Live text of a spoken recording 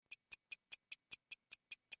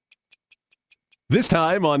This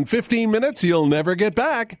time on 15 Minutes You'll Never Get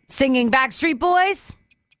Back. Singing Backstreet Boys?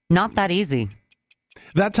 Not that easy.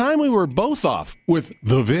 That time we were both off with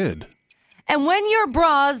the vid. And when your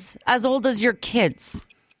bra's as old as your kids.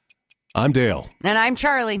 I'm Dale. And I'm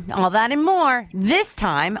Charlie. All that and more. This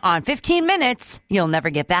time on 15 Minutes You'll Never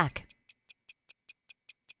Get Back.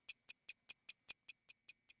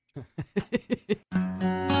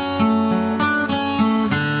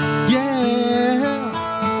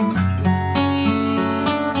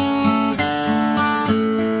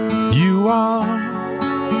 You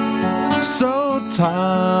are so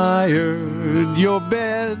tired, your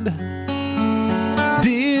bed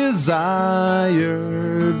desired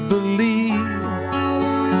believe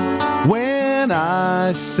when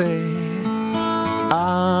I say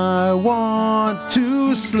I want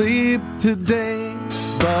to sleep today,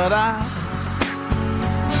 but I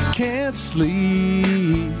can't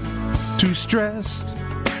sleep, too stressed.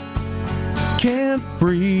 Can't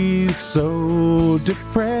breathe, so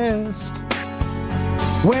depressed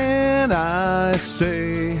when I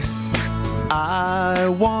say I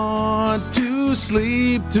want to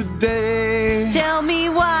sleep today. Tell me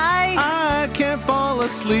why I can't fall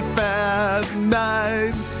asleep at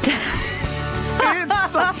night.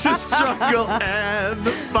 It's such a struggle and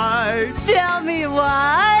a fight. Tell me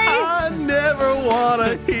why I never want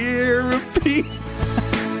to hear repeat.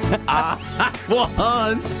 I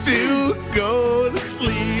want to go to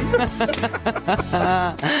sleep.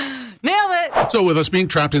 Nailed it. So with us being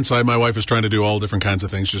trapped inside, my wife is trying to do all different kinds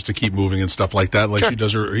of things just to keep moving and stuff like that. Like she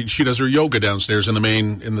does her yoga downstairs in the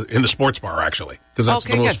main in the sports bar, actually, because that's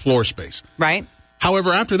the most floor space. Right.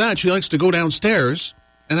 However, after that, she likes to go downstairs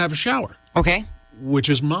and have a shower. Okay. Which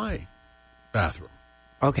is my bathroom.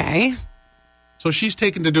 Okay. So she's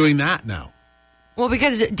taken to doing that now. Well,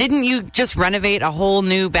 because didn't you just renovate a whole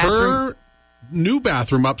new bathroom? Her new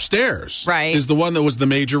bathroom upstairs right. is the one that was the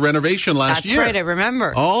major renovation last year. That's right, I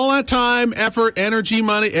remember. All that time, effort, energy,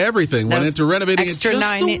 money, everything went into renovating it just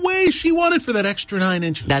the way she wanted for that extra 9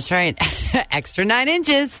 inches. That's right. Extra 9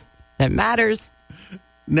 inches. That matters.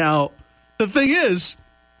 Now, the thing is,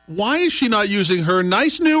 why is she not using her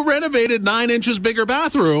nice new renovated 9 inches bigger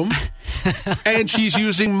bathroom and she's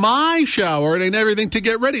using my shower and everything to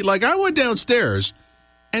get ready? Like, I went downstairs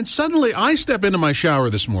and suddenly I step into my shower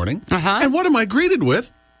this morning and what am I greeted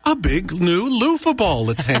with? A big new loofah ball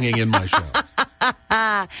that's hanging in my shower.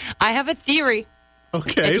 I have a theory.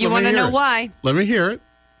 Okay. If you want to know why. Let me hear it.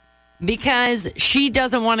 Because she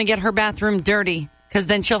doesn't want to get her bathroom dirty because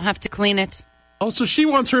then she'll have to clean it. Oh, so she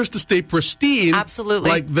wants hers to stay pristine. Absolutely.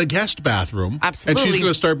 Like the guest bathroom. Absolutely. And she's going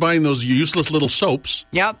to start buying those useless little soaps.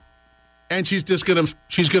 Yep. And she's going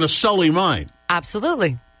to sully mine.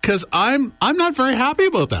 Absolutely. Because I'm not very happy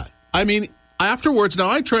about that. I mean, afterwards, now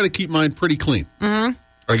I try to keep mine pretty clean. Mm-hmm.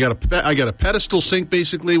 I got a pedestal sink,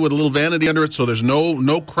 basically, with a little vanity under it, so there's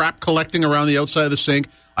no crap collecting around the outside of the sink.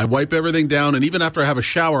 I wipe everything down, and even after I have a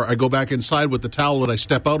shower, I go back inside with the towel that I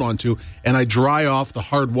step out onto, and I dry off the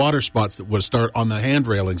hard water spots that would start on the hand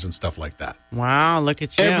railings and stuff like that. Wow, look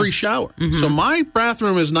at you. Every shower. Mm-hmm. So my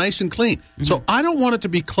bathroom is nice and clean. Mm-hmm. So I don't want it to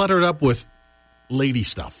be cluttered up with lady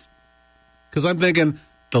stuff. Because I'm thinking,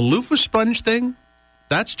 the loofah sponge thing,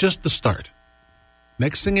 that's just the start.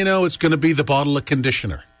 Next thing you know, it's going to be the bottle of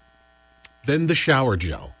conditioner. Then the shower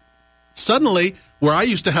gel. Suddenly, where I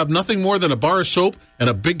used to have nothing more than a bar of soap and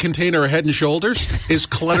a big container of Head and Shoulders, is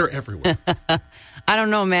clutter everywhere. I don't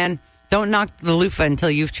know, man. Don't knock the loofah until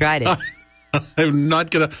you've tried it. I'm not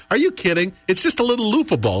going to. Are you kidding? It's just a little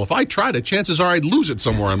loofah ball. If I tried it, chances are I'd lose it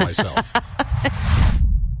somewhere on myself.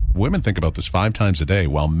 Women think about this 5 times a day,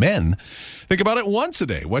 while men think about it once a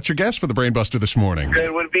day. What's your guess for the Brain Buster this morning?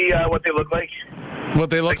 It would be what they look like. What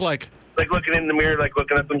they look like? Like looking in the mirror, like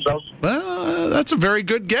looking at themselves. That's a very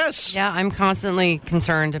good guess. Yeah, I'm constantly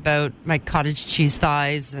concerned about my cottage cheese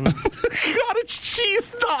thighs and cottage cheese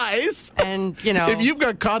thighs. And if you've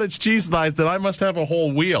got cottage cheese thighs, then I must have a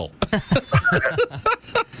whole wheel.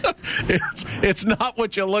 It's not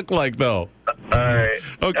what you look like, though. All right.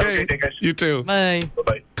 Okay. Guys. You too. Bye.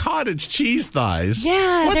 Bye. Cottage cheese thighs.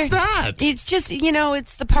 Yeah. What's that? It's just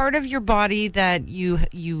it's the part of your body that you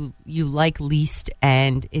like least,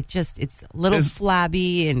 and it's a little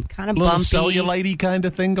flabby and kind of bumpy. Cellulite-y kind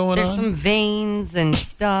of thing going There's on. some veins and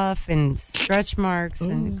stuff and stretch marks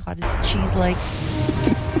and cottage cheese like.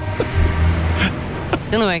 It's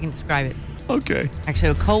the only way I can describe it. Okay. Actually,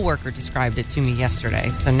 a coworker described it to me yesterday,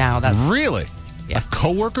 so now that's really. Yeah. A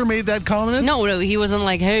coworker made that comment? No, he wasn't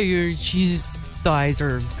like, hey, your cheese thighs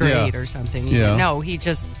are great or something. Yeah. No, he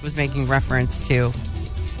just was making reference to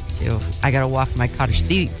I got to walk my cottage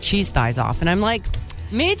cheese thighs off. And I'm like,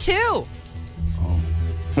 me too. Oh.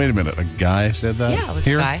 Wait a minute. A guy said that? Yeah, it was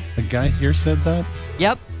here? a guy. A guy here said that?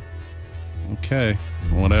 Yep. Okay.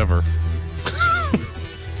 Whatever.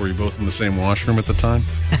 Were you both in the same washroom at the time?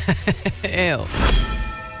 Ew.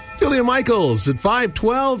 Julia Michaels at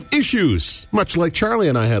 512 Issues, much like Charlie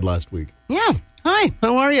and I had last week. Yeah. Hi.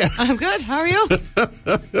 How are you? I'm good. How are you?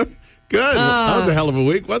 Good. That was a hell of a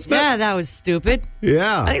week, wasn't it? Yeah, that was stupid.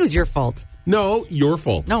 Yeah. I think it was your fault. No, your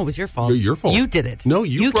fault. No, it was your fault. Your fault. You did it. No,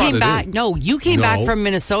 you brought came it back. in. No, you came back from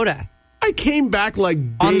Minnesota I came back like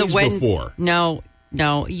days on the Wednesday. before. No,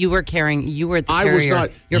 you were carrying. You were the I carrier. was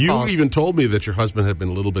not. Your You fault. even told me that your husband had been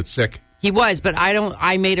a little bit sick. He was, but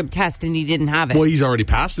I made him test and he didn't have it. Well, he's already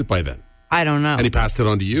passed it by then. I don't know. And he passed it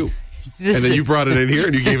on to you. And then you brought it in here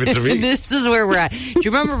and you gave it to me. This is where we're at. Do you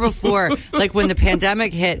remember before, like when the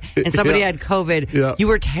pandemic hit and somebody Yeah. had COVID, Yeah. you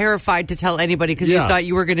were terrified to tell anybody because Yeah. you thought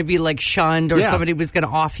you were going to be like shunned or Yeah. somebody was going to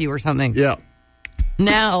off you or something. Yeah.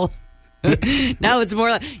 Now it's more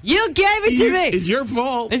like, you gave it to me. It's your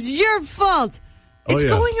fault. It's your fault. Oh, It's yeah.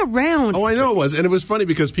 going around. Oh, I know it was. And it was funny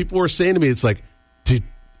because people were saying to me, it's like,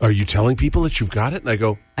 are you telling people that you've got it? And I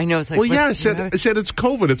go, I know. It's like, well, what- yeah, I you said have- it's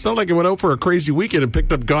COVID. It's not like I went out for a crazy weekend and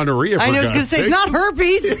picked up gonorrhea. For I know. I was going to God's say, sake. it's not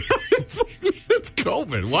herpes. it's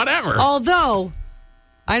COVID. Whatever. Although,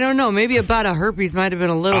 I don't know. Maybe about a herpes might have been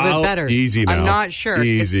a little bit better. Easy now. I'm not sure.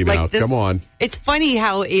 Easy It's now. Come on. It's funny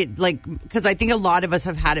how it, because I think a lot of us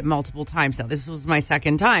have had it multiple times now. This was my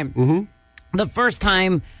second time. Mm-hmm. The first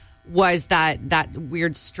time was that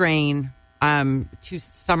weird strain 2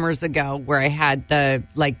 summers ago where I had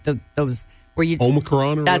those where you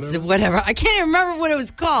Omicron or that's whatever? I can't even remember what it was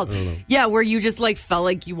called. Yeah, where you just felt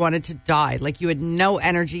like you wanted to die. Like you had no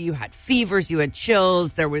energy, you had fevers, you had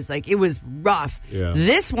chills. There was it was rough. Yeah.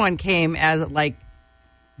 This one came as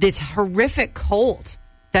this horrific cold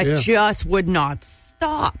that just would not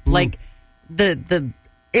stop. Like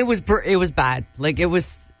it was bad. Like it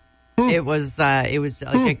was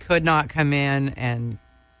I could not come in and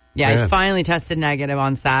I Man. finally tested negative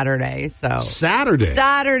on Saturday. So Saturday.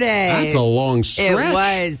 That's a long stretch. It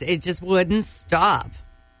was. It just wouldn't stop.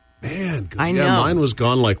 Man, 'cause, I know. mine was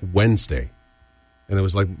gone Wednesday. And it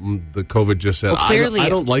was the COVID just said, Well, clearly- I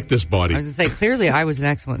don't like this body. I was going to say, clearly I was an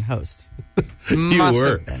excellent host. You Must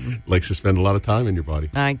were. have been. Likes to spend a lot of time in your body.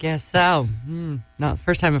 I guess so. Not the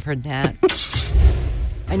first time I've heard that.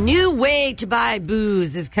 A new way to buy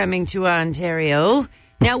booze is coming to Ontario.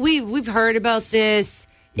 Now, we've heard about this.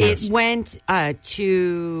 Yes. It went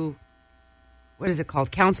to, what is it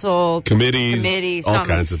called? Council? Committees, all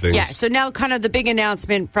something. kinds of things. Yeah, so now kind of the big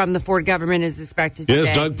announcement from the Ford government is expected today.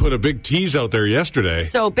 Yes, Doug put a big tease out there yesterday.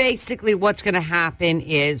 So basically what's going to happen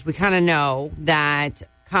is we kind of know that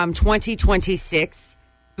come 2026,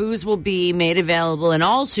 booze will be made available in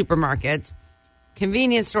all supermarkets,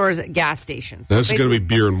 convenience stores, gas stations. This is going to be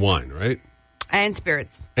beer and wine, right? And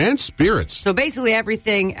spirits. And spirits. So basically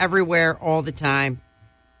everything, everywhere, all the time.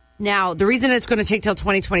 Now, the reason it's going to take till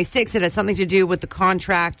 2026, it has something to do with the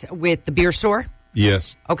contract with the beer store.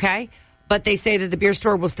 Yes. Okay? But they say that the beer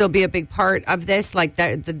store will still be a big part of this,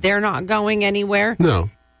 they're not going anywhere.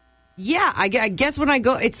 No. Yeah, I guess when I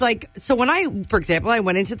go, it's so when for example, I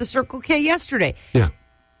went into the Circle K yesterday. Yeah.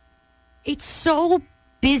 It's so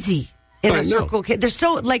busy in I a know. Circle K. There's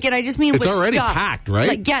so, and I just mean It's with already stuff. packed,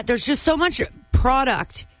 right? Yeah, there's just so much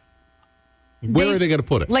product. Where are they going to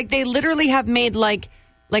put it? They literally have made, like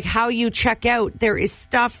how you check out, there is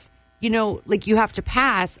stuff, you have to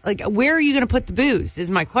pass. Where are you going to put the booze is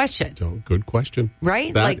my question. So, good question.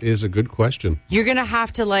 Right? That is a good question. You're going to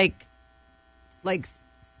have to,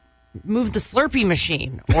 move the Slurpee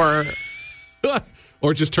machine or...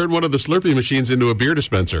 Or just turn one of the Slurpee machines into a beer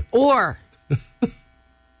dispenser. Or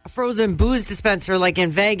a frozen booze dispenser like in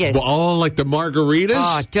Vegas. Well, all like the margaritas?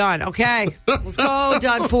 Oh, done. Okay. Let's go,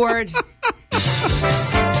 Doug Ford.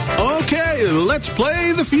 Okay, let's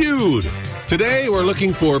play the feud. Today, we're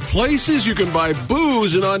looking for places you can buy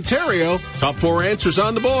booze in Ontario. Top 4 answers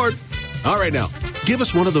on the board. All right, now, give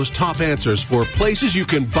us one of those top answers for places you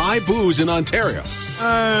can buy booze in Ontario.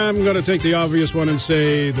 I'm going to take the obvious one and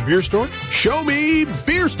say the beer store. Show me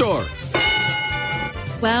beer store.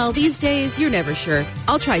 Well, these days, you're never sure.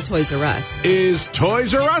 I'll try Toys R Us. Is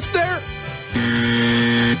Toys R Us there?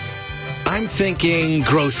 I'm thinking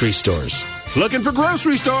grocery stores. Looking for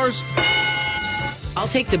grocery stores. I'll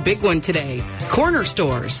take the big one today. Corner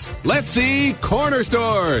stores. Let's see corner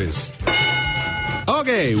stores.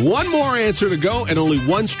 Okay, one more answer to go and only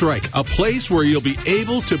one strike. A place where you'll be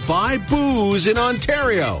able to buy booze in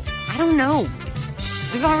Ontario. I don't know.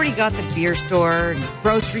 We've already got the beer store, and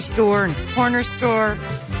grocery store, and corner store.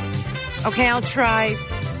 Okay, I'll try,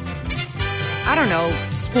 I don't know,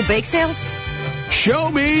 school bake sales?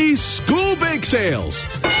 Show me school bake sales.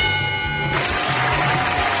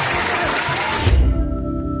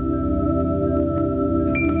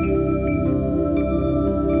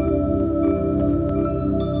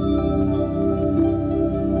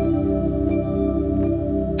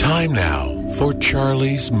 Time now for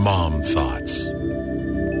Charlie's Mom Thoughts.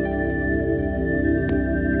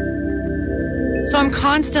 So I'm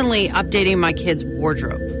constantly updating my kids'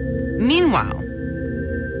 wardrobe. Meanwhile,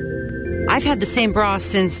 I've had the same bra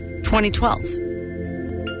since 2012.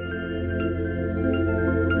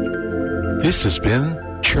 This has been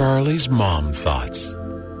Charlie's Mom Thoughts,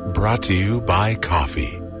 brought to you by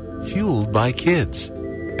coffee, fueled by kids,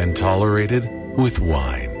 and tolerated with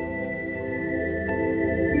wine.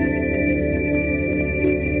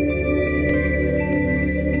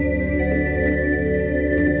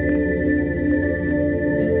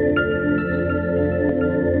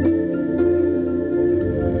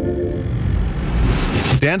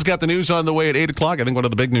 Dan's got the news on the way at 8 o'clock. I think one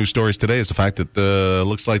of the big news stories today is the fact that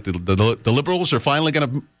looks like the Liberals are finally going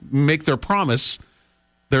to make their promise,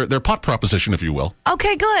 their pot proposition, if you will,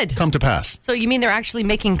 Okay, good. come to pass. So you mean they're actually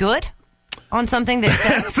making good on something they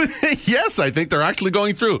said? Yes, I think they're actually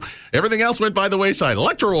going through. Everything else went by the wayside.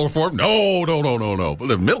 Electoral reform, no.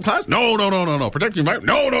 The middle class, no. Protect the environment,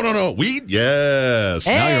 no. Weed, yes.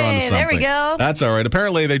 Now you're on to something. There we go. That's all right.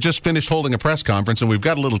 Apparently, they just finished holding a press conference, and we've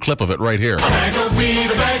got a little clip of it right here. A bag of weed,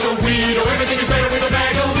 oh, everything is better with a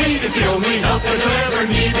bag of weed. It's the only help that you'll ever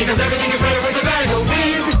need, because everything is better with a bag of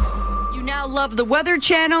weed. You now love the Weather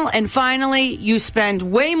Channel, and finally, you spend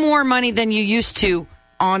way more money than you used to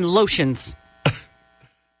on lotions.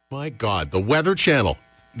 My God, the Weather Channel.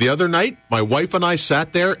 The other night, my wife and I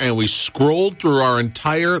sat there and we scrolled through our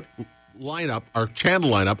entire lineup, our channel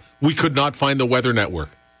lineup. We could not find the Weather Network.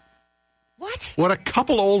 What? What a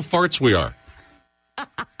couple old farts we are.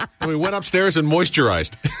 And we went upstairs and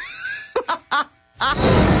moisturized.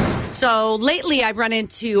 So lately, I've run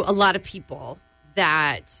into a lot of people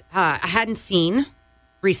that I hadn't seen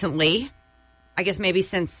recently. I guess maybe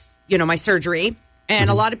since, my surgery. And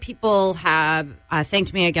a lot of people have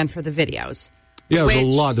thanked me again for the videos. Yeah, there's a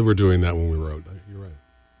lot that were doing that when we wrote. You're right.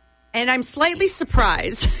 And I'm slightly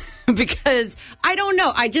surprised because I don't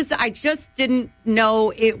know. I just didn't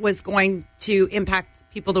know it was going to impact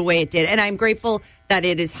people the way it did. And I'm grateful that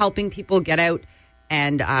it is helping people get out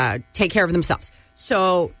and take care of themselves.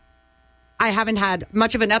 So I haven't had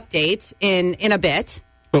much of an update in a bit.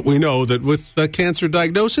 But we know that with cancer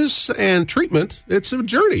diagnosis and treatment, it's a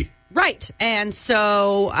journey. Right. And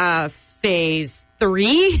so phase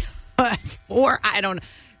 3, 4, I don't know.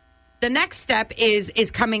 The next step is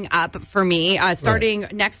coming up for me, starting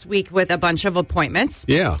next week with a bunch of appointments.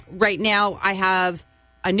 Yeah. Right now, I have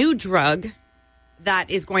a new drug that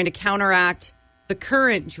is going to counteract the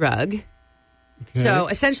current drug. Okay. So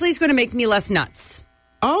essentially, it's going to make me less nuts.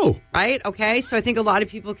 Oh. Right? Okay. So I think a lot of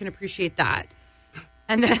people can appreciate that.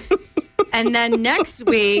 And then... And then next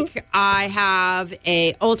week, I have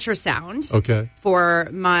a ultrasound for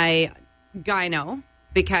my gyno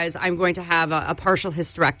because I'm going to have a partial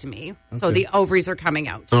hysterectomy. Okay. So the ovaries are coming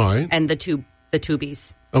out. All right. And the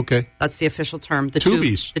tubies. Okay. That's the official term. The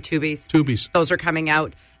tubies. The tubies. Tubies. Those are coming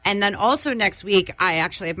out. And then also next week, I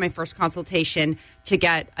actually have my first consultation to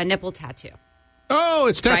get a nipple tattoo. Oh,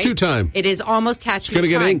 it's tattoo time. It is almost tattoo time.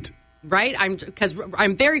 It's going to get inked. Right? Because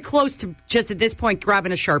I'm very close to just at this point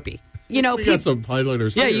grabbing a Sharpie. We got some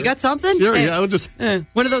highlighters. Yeah, here. you got something? Sure, yeah. I'll just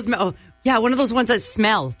one of those. One of those ones that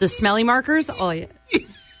smell. The smelly markers. Oh yeah.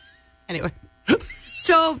 Anyway,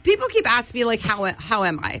 so people keep asking me like, how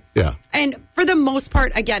am I? Yeah. And for the most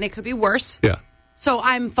part, again, it could be worse. Yeah. So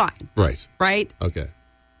I'm fine. Right. Right. Okay.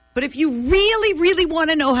 But if you really, really want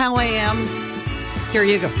to know how I am, here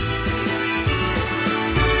you go.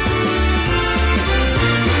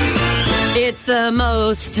 It's the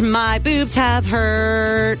most my boobs have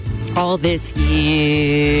hurt all this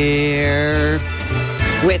year.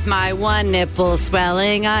 With my one nipple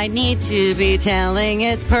swelling, I need to be telling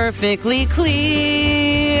it's perfectly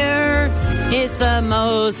clear. It's the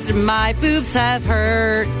most my boobs have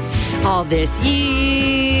hurt all this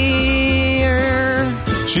year.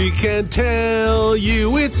 She can tell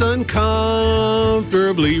you it's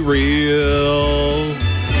uncomfortably real.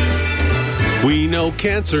 We know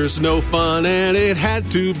cancer's no fun and it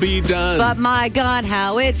had to be done. But my God,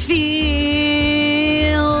 how it feels.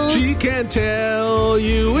 She can tell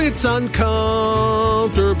you it's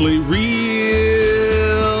uncomfortably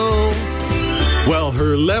real. Well,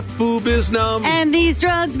 her left boob is numb. And these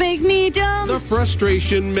drugs make me dumb. The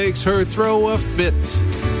frustration makes her throw a fit.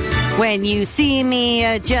 When you see me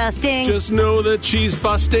adjusting, just know that she's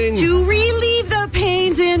busting to relieve the pain.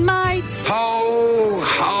 pains in my Ho,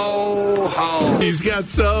 ho, ho. He's got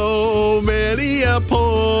so many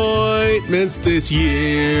appointments this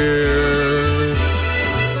year.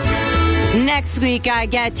 Next week, I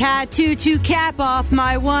get tattoo to cap off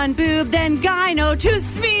my one boob, then gyno to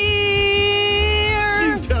smear.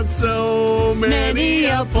 She's got so many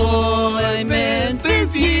appointments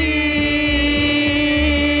this year.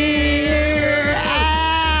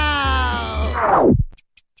 Ow.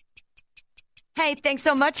 Hey, thanks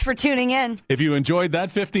so much for tuning in. If you enjoyed that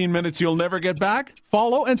 15 minutes you'll never get back,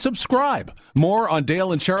 follow and subscribe. More on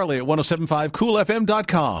Dale and Charlie at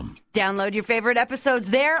 1075coolfm.com. Download your favorite episodes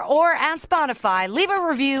there or at Spotify. Leave a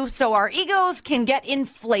review so our egos can get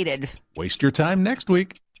inflated. Waste your time next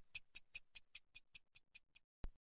week.